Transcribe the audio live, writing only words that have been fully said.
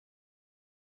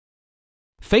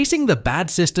Facing the bad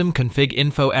system config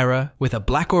info error with a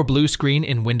black or blue screen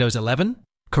in Windows 11?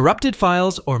 Corrupted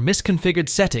files or misconfigured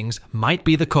settings might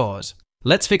be the cause.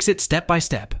 Let's fix it step by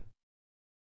step.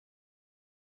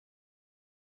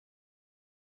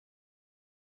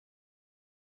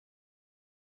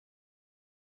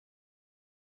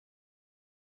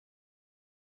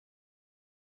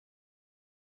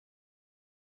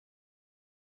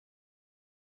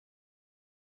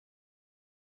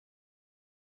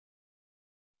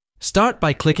 Start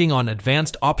by clicking on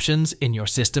Advanced Options in your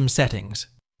system settings.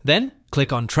 Then,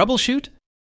 click on Troubleshoot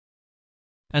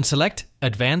and select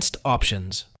Advanced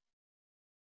Options.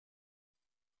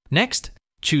 Next,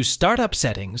 choose Startup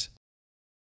Settings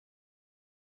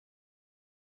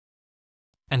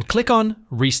and click on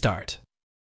Restart.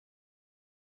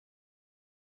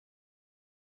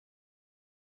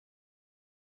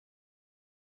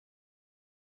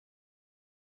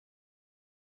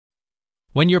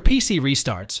 When your PC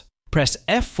restarts, press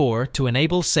F4 to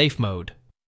enable safe mode.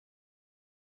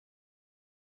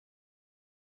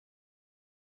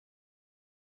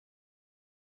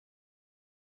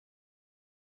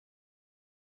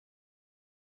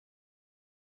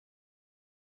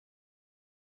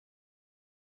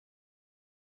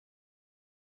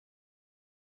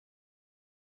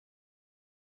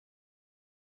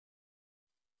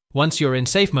 Once you're in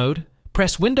safe mode,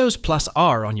 press Windows plus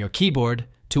R on your keyboard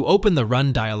to open the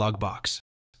Run dialog box.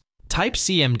 Type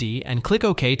CMD and click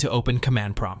OK to open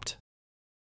Command Prompt.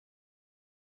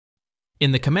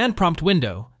 In the Command Prompt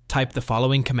window, type the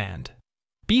following command: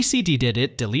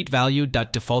 bcdedit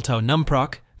deletevalue.defaulto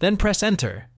numproc, then press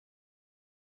Enter.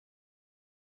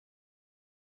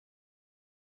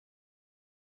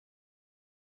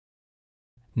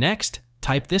 Next,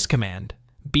 type this command: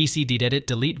 bcdedit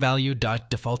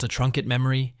deletevalue.defaulto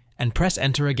truncatememory, and press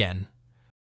Enter again.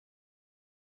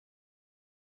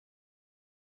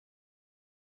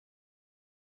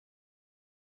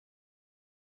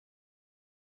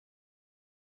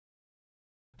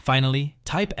 Finally,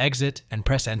 type Exit and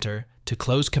press Enter to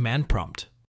close Command Prompt.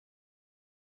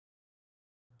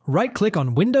 Right-click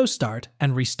on Windows Start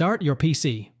and restart your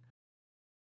PC.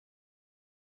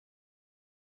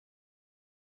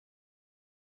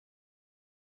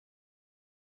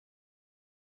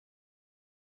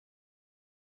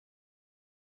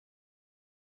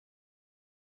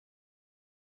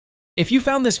 If you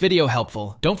found this video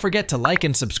helpful, don't forget to like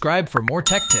and subscribe for more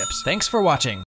tech tips. Thanks for watching.